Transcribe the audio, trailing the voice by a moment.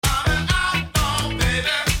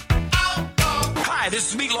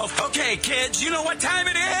this is Meatloaf. Okay, kids, you know what time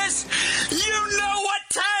it is? You know what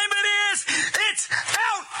time it is? It's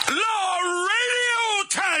Outlaw Radio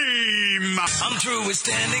time! I'm through with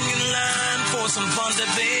standing in line for some fun to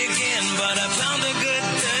begin, but I found a good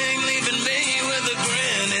thing leaving me with a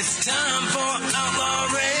grin. It's time for Outlaw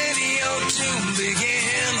Radio to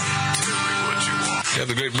begin. Tell me what you want. You have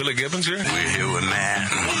the great Billy Gibbons here? We're here with Matt.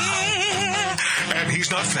 And he's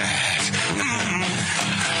not fat.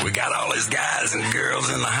 We got all his guys and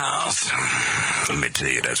girls in the house. Let me tell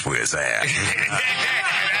you, that's where it's at.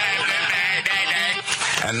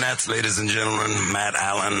 And that's, ladies and gentlemen, Matt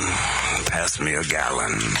Allen. Pass me a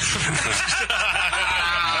gallon.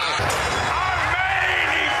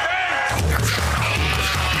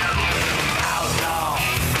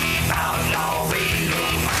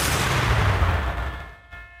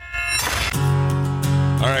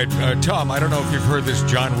 All right, Tom, I don't know if you've heard this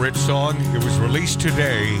John Rich song. It was released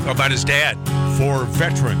today. About his dad. For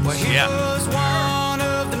veterans. Well, he was one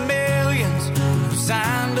of the millions who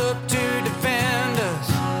signed up to defend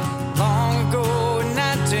us long ago in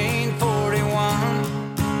 1941.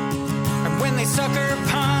 And when they sucker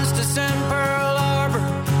punched us in Pearl Harbor,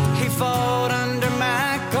 he fought under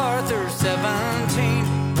MacArthur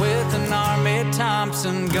 17 with an Army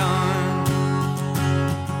Thompson gun.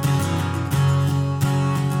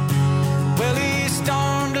 Well, he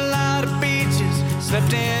stormed a lot of beaches,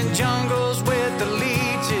 slept in jungles with the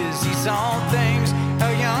leeches. He saw things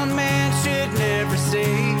a young man should never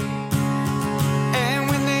see. And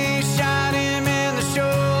when they shot him in the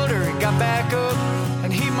shoulder, he got back up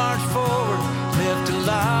and he marched forward. Left a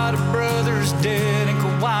lot of brothers dead in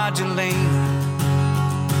Kwajalein.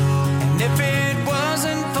 And if it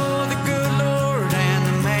wasn't for the good Lord and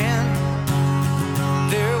the man,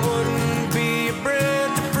 there wouldn't be a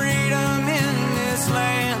breath of freedom in this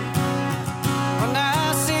land. When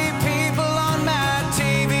I see people on my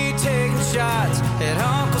TV taking shots at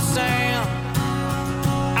Uncle Sam,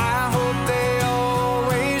 I hope they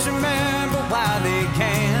always remember why they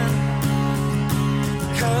can.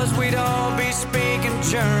 'Cause we'd all be speaking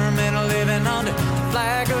German or living under the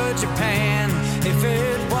flag of Japan if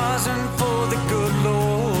it wasn't for the good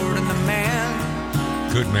Lord and the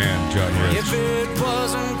man. Good man, John Rich. If it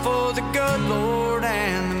wasn't for the good Lord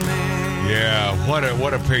and the man. Yeah,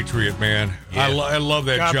 what a patriot, man. Yeah. I love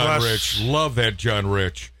that God John bless. Rich. Love that John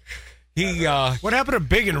Rich. He What happened to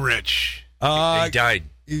Big and Rich? He died.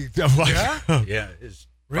 Yeah? Yeah, his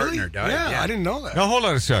Really? partner died. Yeah, I didn't know that. Now, hold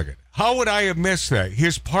on a second. How would I have missed that?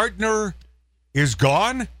 His partner is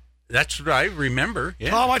gone? That's what I remember.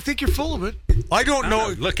 Yeah. Tom, I think you're full of it. I don't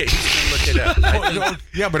know. Look it up.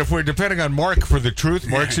 Yeah, but if we're depending on Mark for the truth,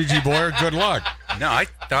 Mark C.G. Boyer, good luck. No, I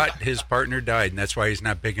thought his partner died, and that's why he's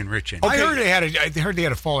not big and rich anymore. I heard they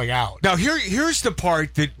had a falling out. Now, here's the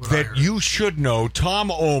part that you should know. Tom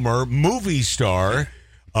Ohmer, movie star,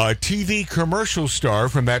 TV commercial star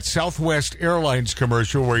from that Southwest Airlines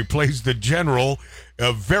commercial where he plays the general.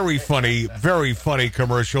 A very funny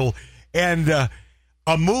commercial. And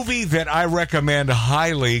a movie that I recommend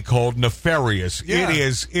highly called Nefarious. Yeah.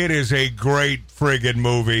 It is a great friggin'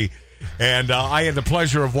 movie. And I had the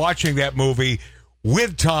pleasure of watching that movie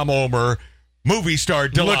with Tom Ohmer, movie star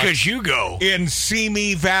deluxe. Look at you go. In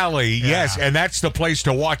Simi Valley, yes, and that's the place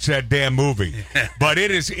to watch that damn movie. But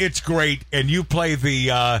it's great, and you play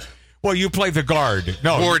the guard.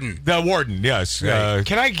 No, Warden. The warden, yes. Right.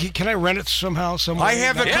 Can I rent it somehow? Somewhere? I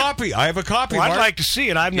have a copy. I have a copy. Well, I'd Mark. like to see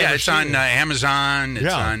it. I've never It's seen on it. Amazon.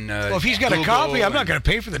 It's on. Well, if he's got Google a copy, I'm not going to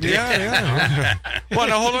pay for the ticket. Yeah. Well,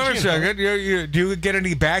 now hold on a second. Do you get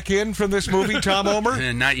any back in from this movie, Tom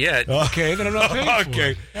Ohmer? Not yet. Okay, then I'm not paying for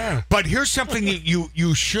Okay. it. Yeah. But here's something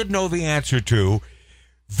you should know the answer to.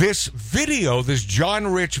 This video, this John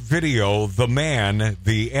Rich video, The Man,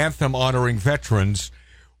 the anthem honoring veterans,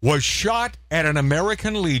 was shot at an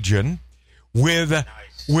American Legion with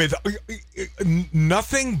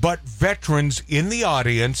nothing but veterans in the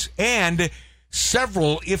audience and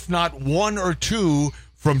several, if not one or two,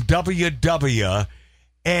 from WW.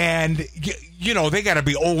 And, you know, they got to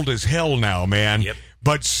be old as hell now, man. Yep.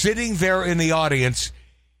 But sitting there in the audience,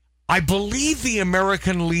 I believe the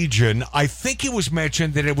American Legion, I think it was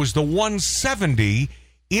mentioned that it was the 170.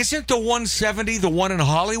 Isn't the 170 the one in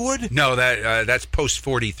Hollywood? No, that's post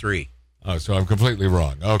 43. Oh, so I'm completely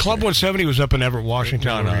wrong. Okay. Club 170 was up in Everett,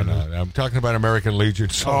 Washington. No. I'm talking about American Legion.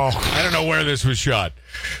 So I don't know where this was shot.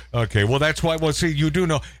 Okay, well, that's why. Well, see, you do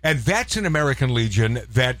know. And that's an American Legion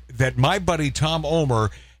that my buddy Tom Ohmer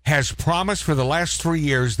has promised for the last 3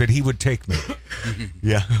 years that he would take me.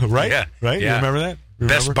 Yeah, right? Yeah. Right? Yeah. You remember that?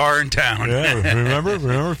 Best bar in town. Yeah,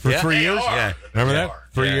 remember for 3 years? Yeah. Remember that?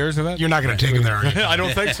 3 years of that? You're not going to take him there, are you? I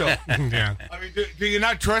don't think so. Yeah. I mean, do you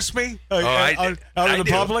not trust me I out in the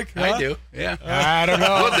do. public? I Huh? do. Yeah. I don't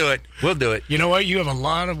know. We'll do it. You know what? You have a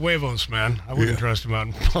lot of huevos, man. I wouldn't trust him out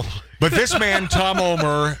in public. But this man, Tom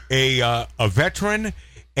Ohmer, a veteran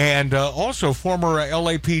and also former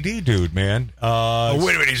LAPD dude, man. Wait a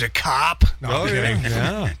minute, he's a cop? No, I'm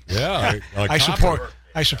kidding. Yeah.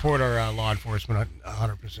 I support our law enforcement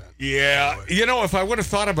 100%. Yeah. You know, if I would have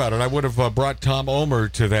thought about it, I would have brought Tom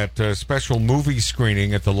Ohmer to that special movie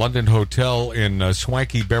screening at the London Hotel in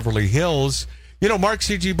swanky Beverly Hills. You know, Mark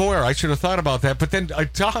C.G. Boyer, I should have thought about that. But then,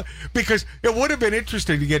 because it would have been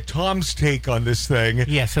interesting to get Tom's take on this thing.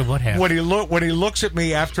 Yeah, so what happened? When he looks at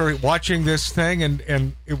me after watching this thing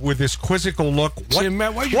and with this quizzical look,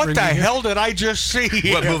 what the hell did I just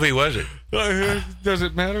see? What movie was it? Does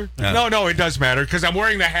it matter? No. No, it does matter because I'm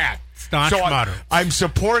wearing the hat. Staunch moderates. I'm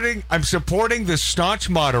supporting the staunch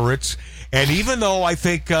moderates, and even though I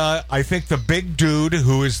think the big dude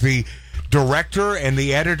who is the director and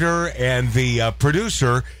the editor and the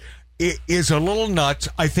producer is a little nuts,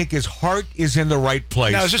 I think his heart is in the right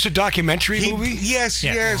place. Now, is this a documentary movie? Yes,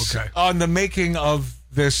 Yeah. yes. Okay. On the making of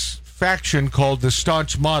this faction called the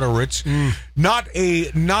Staunch Moderates. Not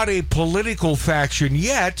a political faction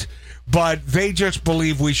yet, but they just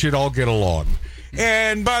believe we should all get along.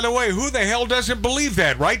 And by the way, who the hell doesn't believe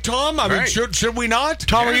that, right, Tom? I mean, should we not?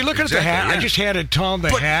 Tom, are you looking at the hat? yeah. I just handed Tom the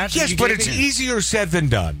hat. Yes, but it's easier said than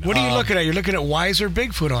done. What are you looking at? You're looking at Wiser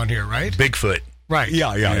Bigfoot on here, right? Bigfoot. Right.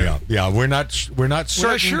 Yeah. We're not certain. We're not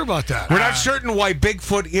sure about that. We're not certain why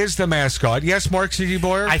Bigfoot is the mascot. Yes, Mark C.G.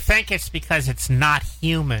 Boyer? I think it's because it's not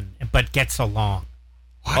human, but gets along.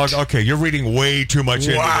 Oh, okay, you're reading way too much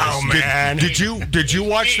into Wow, this. man. Did you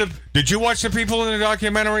watch the people in the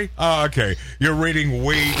documentary? Oh, okay. You're reading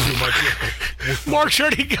way too much. Mark's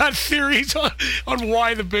already got theories on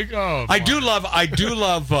why the big. Oh, I do love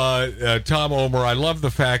Tom Ohmer. I love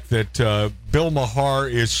the fact that Bill Maher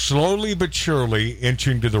is slowly but surely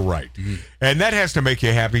inching to the right, and that has to make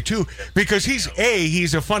you happy too, because he's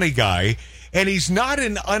a funny guy, and he's not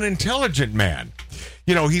an unintelligent man.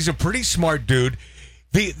 You know, he's a pretty smart dude.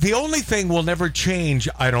 The only thing will never change,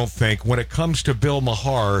 I don't think, when it comes to Bill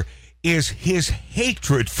Maher is his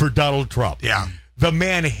hatred for Donald Trump. Yeah. The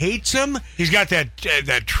man hates him. He's got that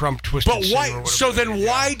Trump twisted. But why? So then,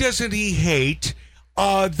 why doesn't he hate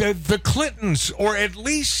the Clintons, or at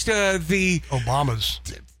least the Obamas?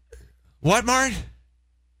 What, Mart?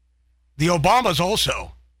 The Obamas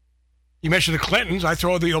also. You mentioned the Clintons. I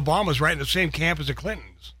throw the Obamas right in the same camp as the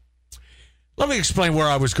Clintons. Let me explain where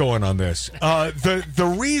I was going on this.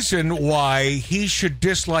 The reason why he should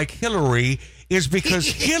dislike Hillary is because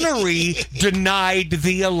Hillary denied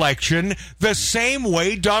the election the same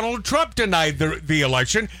way Donald Trump denied the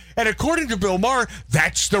election. And according to Bill Maher,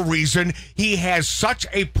 that's the reason he has such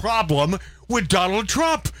a problem with Donald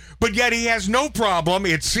Trump. But yet he has no problem,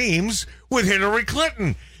 it seems, with Hillary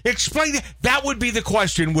Clinton. Explain it. That would be the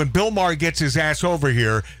question when Bill Maher gets his ass over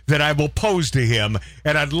here that I will pose to him,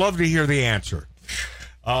 and I'd love to hear the answer.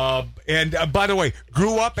 And by the way,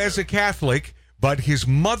 grew up as a Catholic, but his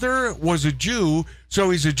mother was a Jew, so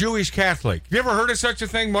he's a Jewish Catholic. You ever heard of such a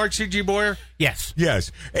thing, Mark C.G. Boyer? Yes.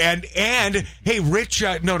 Yes. And hey, Rich,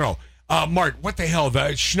 Mart, what the hell?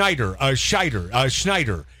 The Schneider.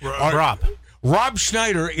 Rob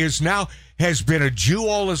Schneider has been a Jew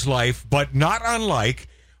all his life, but not unlike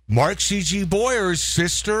Mark C.G. Boyer's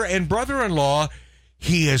sister and brother-in-law,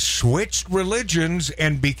 he has switched religions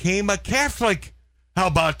and became a Catholic. How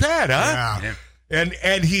about that, huh? Yeah.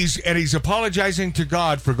 And he's apologizing to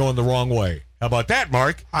God for going the wrong way. How about that,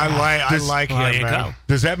 Mark? I like him, man.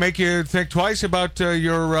 Does that make you think twice about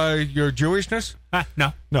your Jewishness?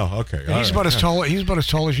 No. No. Okay. He's about as tall. He's about as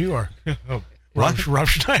tall as you are. Rob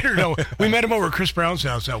Schneider. No, we met him over at Chris Brown's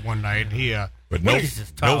house that one night. He. But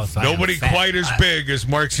nobody quite as big as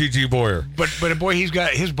Mark C.G. Boyer. But boy,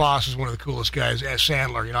 his boss is one of the coolest guys.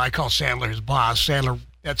 Sandler, you know, I call Sandler his boss. Sandler,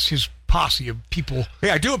 that's his posse of people.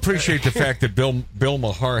 Hey, I do appreciate the fact that Bill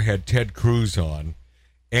Maher had Ted Cruz on,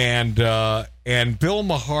 and Bill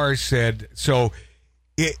Maher said, so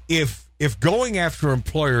if going after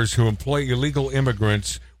employers who employ illegal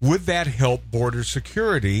immigrants, would that help border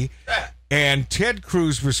security? And Ted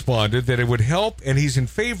Cruz responded that it would help, and he's in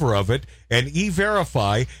favor of it, and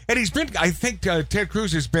E-Verify. And I think Ted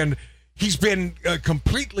Cruz he's been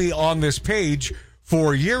completely on this page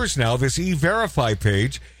for years now, this E-Verify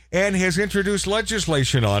page. and has introduced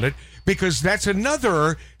legislation on it because that's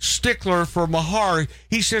another stickler for Mahar.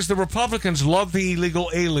 He says the Republicans love the illegal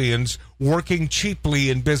aliens working cheaply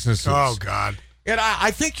in businesses. Oh, God. And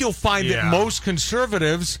I think you'll find that most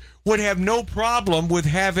conservatives would have no problem with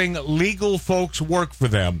having legal folks work for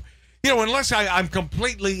them. Unless I'm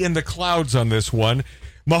completely in the clouds on this one.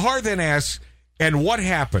 Mahar then asks, and what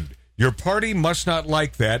happened? Your party must not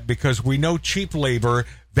like that because we know cheap labor,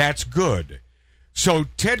 that's good. So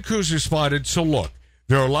Ted Cruz responded, so look,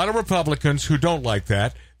 there are a lot of Republicans who don't like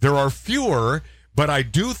that. There are fewer, but I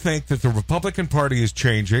do think that the Republican Party is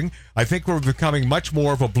changing. I think we're becoming much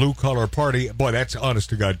more of a blue-collar party. Boy, that's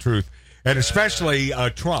honest-to-God truth. And especially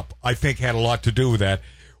Trump, I think, had a lot to do with that,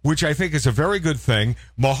 which I think is a very good thing.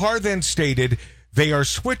 Mahar then stated, they are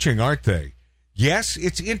switching, aren't they? Yes,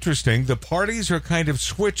 it's interesting. The parties are kind of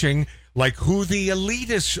switching like who the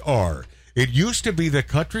elitists are. It used to be the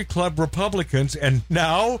country club Republicans, and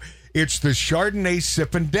now it's the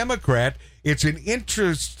Chardonnay-sipping Democrat. It's an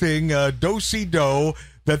interesting do-si-do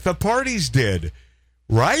that the parties did,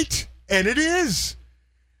 right? And it is.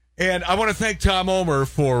 And I want to thank Tom Ohmer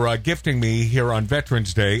for gifting me here on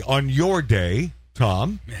Veterans Day, on your day,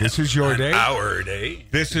 Tom. This is your day. Our day.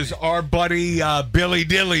 This is our buddy Billy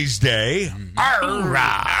Dilly's day.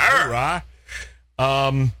 Arrah.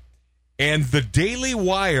 And the Daily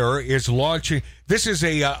Wire is launching. This is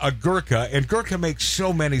a Gurkha, and Gurkha makes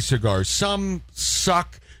so many cigars. Some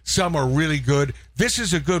suck. Some are really good. This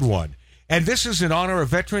is a good one. And this is in honor of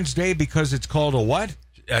Veterans Day because it's called a what?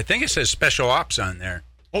 I think it says Special Ops on there.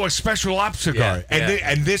 Oh, a Special Ops cigar. Yeah,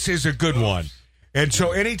 and this is a good one. And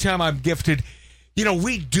so anytime I'm gifted,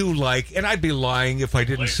 we do like, and I'd be lying if I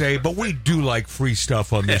didn't say, but we do like free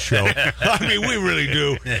stuff on this show. I mean, we really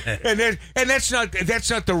do. And that's not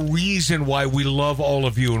the reason why we love all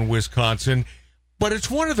of you in Wisconsin. But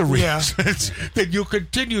it's one of the reasons that you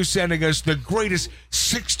continue sending us the greatest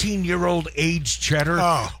 16-year-old aged cheddar.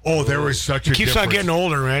 Oh, there is such a difference. It keeps on getting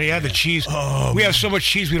older, man. Yeah, the cheese. We have so much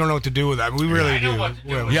cheese we don't know what to do with that. We really do.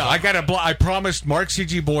 Yeah, I promised Mark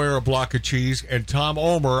C.G. Boyer a block of cheese, and Tom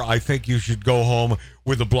Ohmer, I think you should go home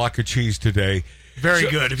with a block of cheese today. Very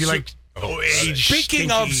good. If you like...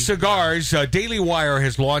 Speaking of cigars, Daily Wire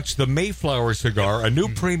has launched the Mayflower cigar, a new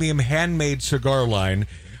premium handmade cigar line.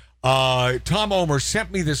 Tom Ohmer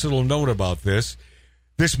sent me this little note about this.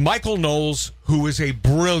 This Michael Knowles, who is a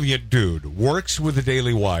brilliant dude, works with the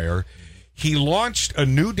Daily Wire. He launched a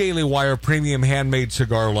new Daily Wire premium handmade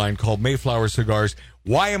cigar line called Mayflower Cigars.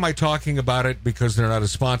 Why am I talking about it? Because they're not a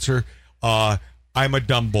sponsor. I'm a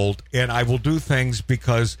dumbbolt, and I will do things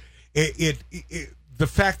because the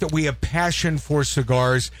fact that we have passion for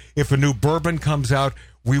cigars, if a new bourbon comes out,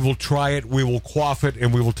 we will try it, we will quaff it,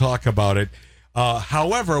 and we will talk about it.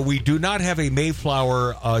 However, we do not have a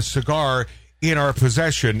Mayflower cigar in our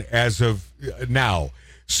possession as of now.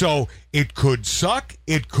 So it could suck.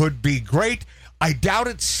 It could be great. I doubt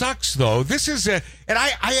it sucks, though. This is and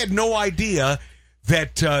I had no idea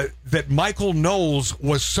that Michael Knowles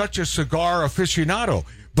was such a cigar aficionado.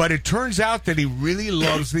 But it turns out that he really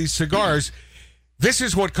loves these cigars. This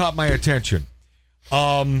is what caught my attention.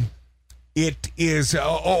 It is,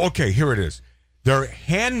 okay, here it is. They're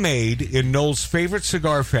handmade in Knowles' favorite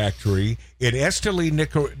cigar factory in Esteli,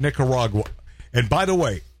 Nicaragua. And by the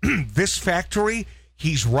way, this factory,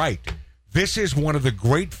 he's right. This is one of the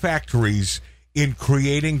great factories in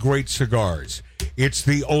creating great cigars. It's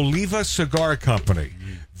the Oliva Cigar Company.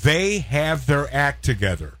 They have their act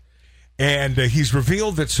together. And he's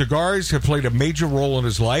revealed that cigars have played a major role in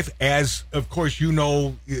his life, as, of course, you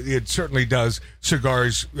know, it certainly does.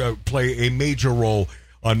 Cigars play a major role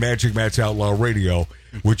on Magic Matt's Outlaw Radio,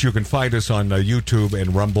 which you can find us on YouTube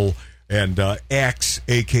and Rumble and X,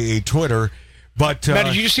 a.k.a. Twitter. But Matt,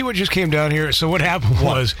 did you see what just came down here? So what happened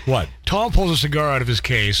was... What? Tom pulls a cigar out of his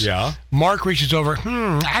case. Yeah. Mark reaches over.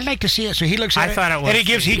 I'd like to see it. So he looks at it. I thought it was... And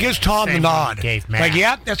he gives Tom the nod. Like,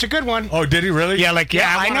 yeah, that's a good one. Oh, did he really? Yeah, like,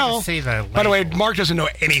 yeah, I know. To see the By the way, Mark doesn't know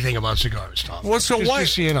anything about cigars, Tom. Well, so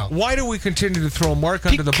just so you know. Why do we continue to throw Mark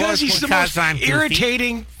under the bus? Because he's the most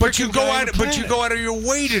irritating... But you go out of your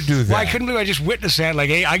way to do that. Well, I couldn't believe I just witnessed that. Like,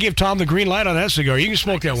 hey, I give Tom the green light on that cigar. You can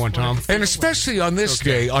smoke that one, Tom. And especially on this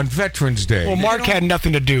day, on Veterans Day. Well, Mark had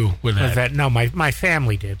nothing to do with that. No, my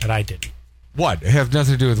family did, but I didn't. What? Have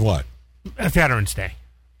nothing to do with what? Veterans Day.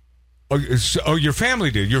 Oh, your family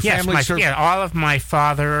did. Your family served. Yeah, all of my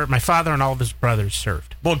father and all of his brothers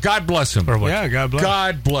served. Well, God bless him. Yeah, God bless.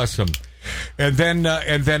 God bless him. And then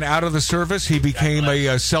out of the service, he became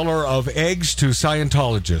a seller of eggs to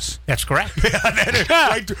Scientologists. That's correct.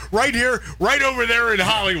 right here, right over there in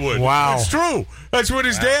Hollywood. Wow, it's true. That's what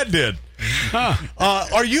his dad did.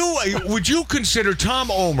 Would you consider Tom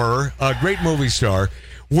Ohmer, a great movie star,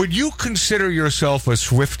 would you consider yourself a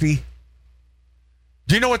Swiftie?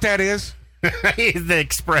 Do you know what that is? The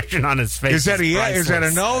expression on his face. Is that a yeah? Is that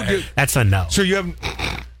a no? That's a no. So you have.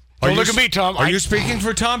 Don't look at me, Tom. Are you speaking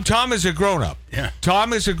for Tom? Tom is a grown-up. Yeah.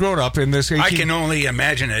 Tom is a grown-up in this. I can only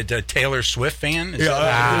imagine a Taylor Swift fan.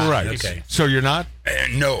 Right. Okay. So you're not?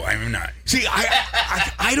 No, I'm not. See,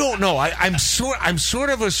 I don't know. I'm sort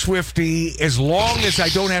of a Swiftie as long as I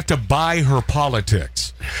don't have to buy her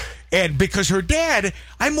politics. And because her dad,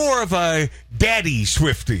 I'm more of a daddy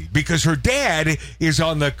Swiftie because her dad is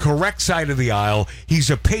on the correct side of the aisle. He's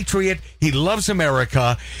a patriot. He loves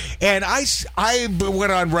America. And I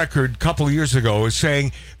went on record a couple of years ago as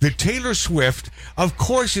saying that Taylor Swift, of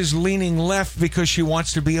course, is leaning left because she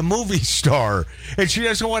wants to be a movie star. And she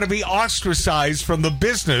doesn't want to be ostracized from the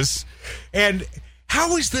business. And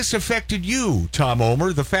how has this affected you, Tom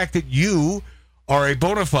Ohmer? The fact that you are a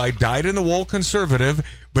bona fide dyed-in-the-wool conservative,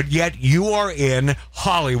 but yet you are in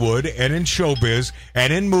Hollywood and in showbiz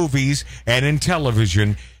and in movies and in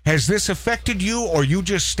television. Has this affected you, or you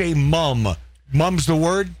just stay mum? Mum's the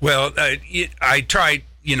word? Well, I try,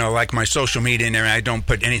 like my social media and I don't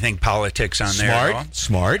put anything politics on there at all.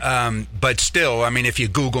 Smart. But still, I mean, if you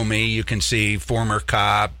Google me, you can see former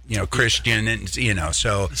cop, Christian, and so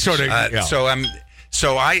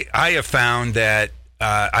I have found that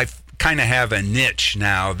I kind of have a niche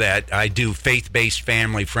now that I do faith-based,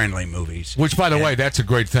 family-friendly movies. Which, by the way, that's a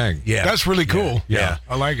great thing. Yeah, that's really cool. Yeah.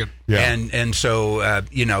 I like it. Yeah. And so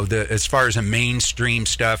as far as the mainstream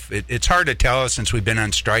stuff, it's hard to tell since we've been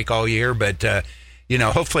on strike all year. But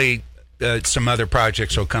hopefully some other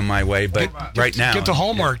projects will come my way. But right now, get the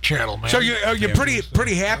Hallmark Channel, man. So are you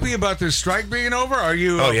pretty happy about this strike being over? Are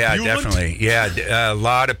you? Oh yeah, definitely. Yeah, a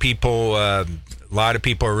lot of people. A lot of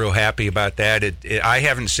people are real happy about that. I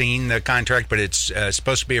haven't seen the contract, but it's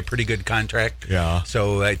supposed to be a pretty good contract. Yeah.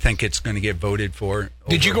 So I think it's going to get voted for.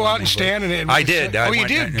 Did you go out and stand? I did. You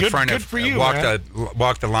did? Good for you,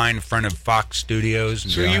 walked the line in front of Fox Studios.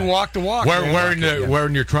 And so you walked the walk.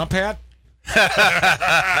 Wearing your Trump hat?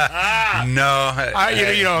 No.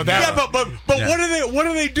 But what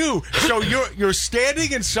do they do? So you're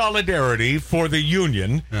standing in solidarity for the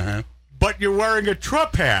union. Uh-huh. But you're wearing a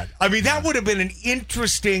Trump hat. I mean, that would have been an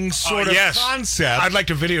interesting sort of concept. I'd like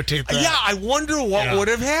to videotape that. Yeah, I wonder what would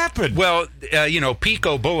have happened. Well,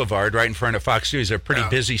 Pico Boulevard, right in front of Fox Studios, is a pretty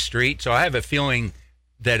busy street. So I have a feeling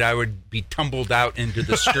that I would be tumbled out into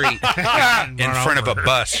the street in front of a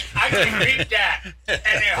bus. I can beat that. And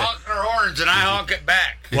they honk their horns, and I honk it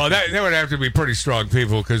back. Well, that would have to be pretty strong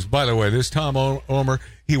people, because, by the way, this Tom Ohmer,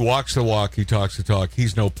 he walks the walk, he talks the talk.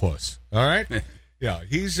 He's no puss. All right? Yeah,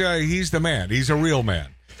 he's the man. He's a real man.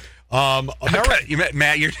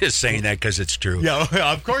 Matt, you're just saying that because it's true. Yeah,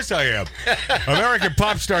 of course I am. American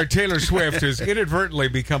pop star Taylor Swift has inadvertently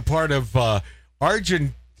become part of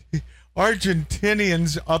Argentinians'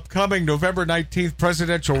 upcoming November 19th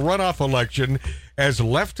presidential runoff election as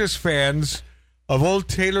leftist fans of old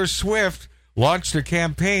Taylor Swift launched a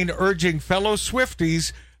campaign urging fellow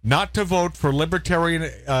Swifties not to vote for libertarian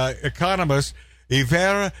economist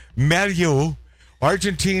Iver Melio.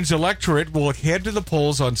 Argentina's electorate will head to the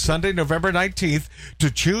polls on Sunday, November 19th,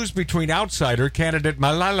 to choose between outsider candidate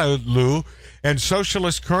Malala and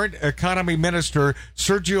socialist current economy minister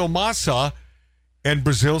Sergio Massa and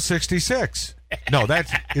Brazil 66. No,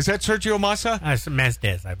 is that Sergio Massa? It's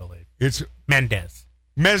Mendez, I believe. It's Mendez.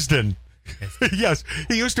 Mesden. Yes,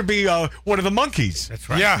 he used to be one of the monkeys. That's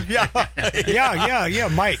right. Yeah,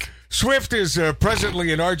 Mike. Swift is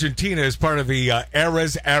presently in Argentina as part of the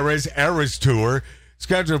Eras tour,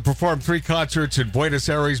 scheduled to perform 3 concerts in Buenos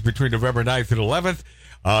Aires between November 9th and 11th.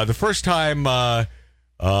 This is the first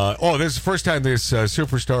time this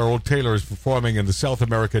superstar old Taylor is performing in the South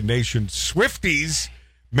American nation. Swifties,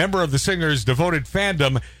 member of the singer's devoted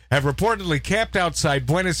fandom, have reportedly camped outside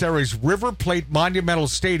Buenos Aires River Plate Monumental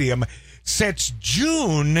Stadium since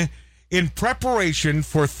June in preparation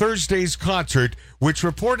for Thursday's concert, which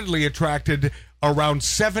reportedly attracted around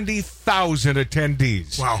 70,000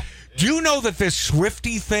 attendees. Wow. Do you know that this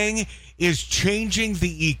Swiftie thing is changing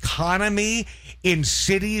the economy in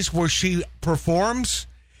cities where she performs?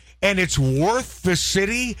 And it's worth the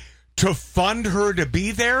city to fund her to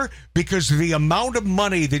be there because of the amount of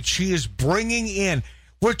money that she is bringing in.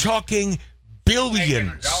 We're talking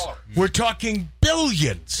billions. We're talking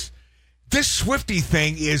billions. This Swiftie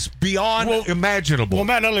thing is beyond imaginable. Well,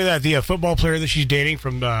 not only that, the football player that she's dating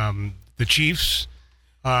from the Chiefs.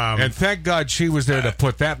 And thank God she was there to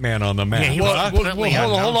put that man on the map.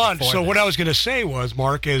 Hold on. So what I was going to say was,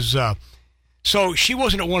 Mark, is so she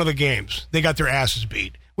wasn't at one of the games. They got their asses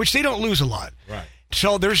beat. which they don't lose a lot. Right.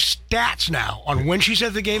 So there's stats now on when she's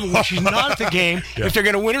at the game and when she's not at the game, if they're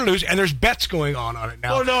going to win or lose, and there's bets going on it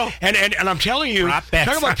now. Oh no! And I'm telling you,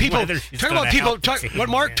 talk about people. Talk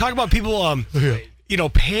about people.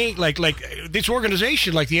 Paying like this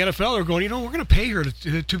organization, like the NFL, are going. We're going to pay her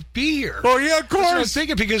to be here. Oh yeah, of course. That's what I'm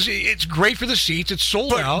thinking, because it's great for the seats. It's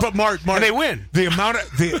sold out. But Mark, and they win. The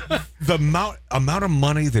amount of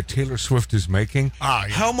money that Taylor Swift is making.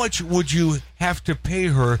 How much would you have to pay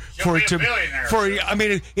her for it to? I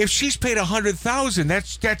mean, if she's paid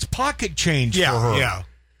 $100,000, that's pocket change for her. Yeah.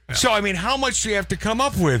 So, I mean, how much do you have to come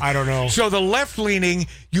up with? I don't know. So the left-leaning,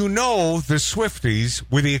 the Swifties,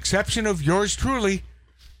 with the exception of yours truly,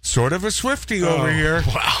 sort of a Swiftie over here.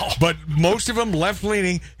 Wow. But most of them,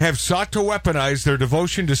 left-leaning, have sought to weaponize their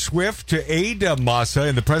devotion to Swift to aid Massa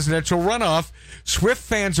in the presidential runoff. Swift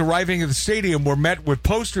fans arriving at the stadium were met with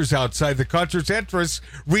posters outside the concert's entrance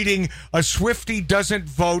reading, "A Swiftie doesn't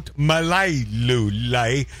vote Malay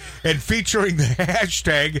Lulay," and featuring the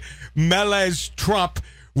hashtag Malays Trump,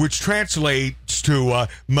 which translates to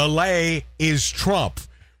Malay is Trump,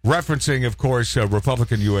 referencing, of course, a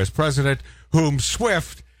Republican U.S. president, whom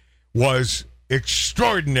Swift was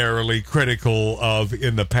extraordinarily critical of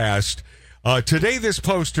in the past. Today, this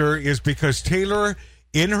poster is because Taylor,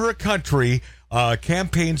 in her country,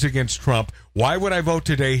 campaigns against Trump. Why would I vote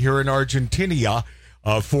today here in Argentina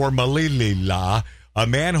for Malilila? A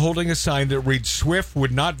man holding a sign that reads, "Swift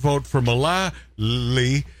would not vote for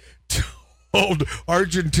Malali." Old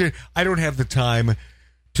Argentina. I don't have the time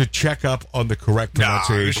to check up on the correct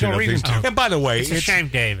pronunciation of these. And by the way, it's a shame,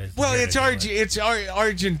 David. Well, it's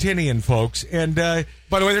Argentinian, folks. And by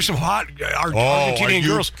the way, there's some hot Argentinian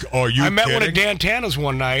girls. I met one of Dan Tana's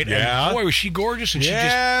one night. Yeah. And boy, was she gorgeous! And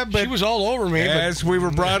she was all over me. As we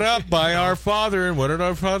were brought up by our father, and what did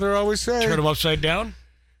our father always say? Turn them upside down.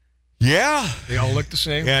 Yeah. They all look the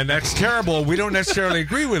same. And that's terrible. We don't necessarily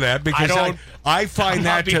agree with that, because I find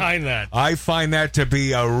that to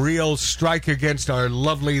be a real strike against our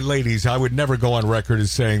lovely ladies. I would never go on record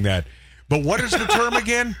as saying that. But what is the term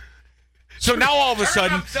again? So now all of a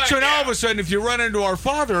sudden, if you run into our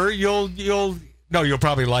father, you'll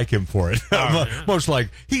probably like him for it. Most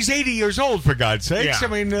likely. He's 80 years old, for God's sakes. Yeah.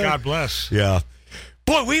 I mean, God bless. Yeah.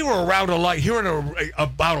 Boy, we were around a lot, hearing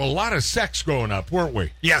about a lot of sex growing up, weren't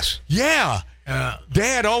we? Yes. Yeah.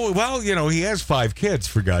 Dad he has 5 kids,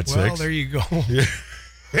 for God's sakes. Well, there you go.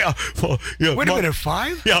 Yeah. Wait a minute,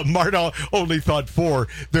 5? Yeah, Marta only thought 4.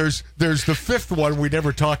 There's the 5th one we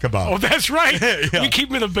never talk about. Oh, that's right. Yeah. We keep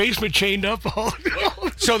him in the basement chained up.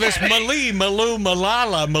 So this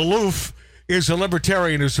Malala Malouf is a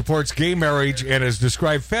libertarian who supports gay marriage and has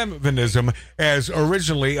described feminism as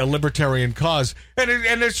originally a libertarian cause. And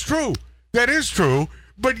it's true. That is true.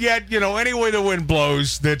 But yet, any way the wind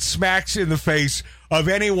blows that smacks in the face of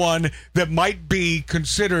anyone that might be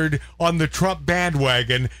considered on the Trump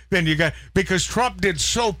bandwagon, then because Trump did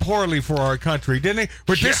so poorly for our country, didn't he?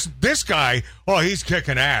 But this guy, he's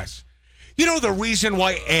kicking ass. The reason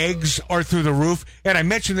why eggs are through the roof, and I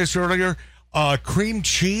mentioned this earlier, cream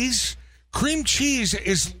cheese. Cream cheese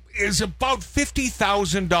is about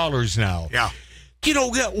 $50,000 now. Yeah.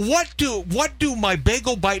 What do my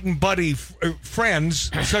bagel biting buddy friends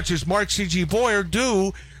such as Mark C.G. Boyer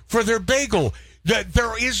do for their bagel? That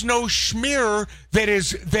there is no schmear that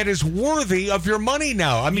is worthy of your money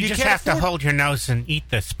now. I mean, you just have to hold your nose and eat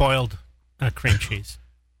the spoiled cream cheese.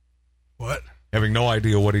 What? Having no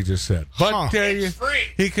idea what he just said, but it's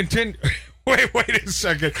free. He continued. Wait a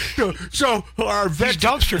second. So our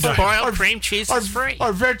dumpster spoiled cream cheese is free.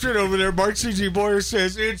 Our veteran over there, Mark C.G. Boyer,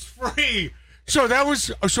 says it's free. So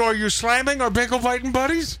are you slamming our bagel biting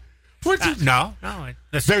buddies? No.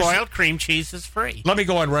 The spoiled cream cheese is free. Let me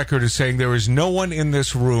go on record as saying there is no one in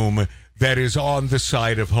this room that is on the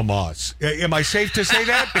side of Hamas. Am I safe to say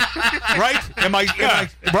that? Right? Am I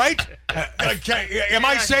right? Am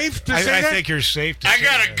I safe to say that? I think you're safe to say I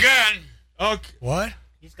got a gun. Okay. What?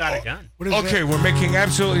 He's got a gun. Okay, we're making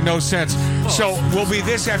absolutely no sense. So we'll be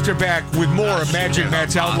this after back with more of Magic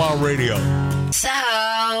Matt's Outlaw Radio.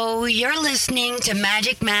 So you're listening to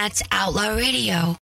Magic Matt's Outlaw Radio.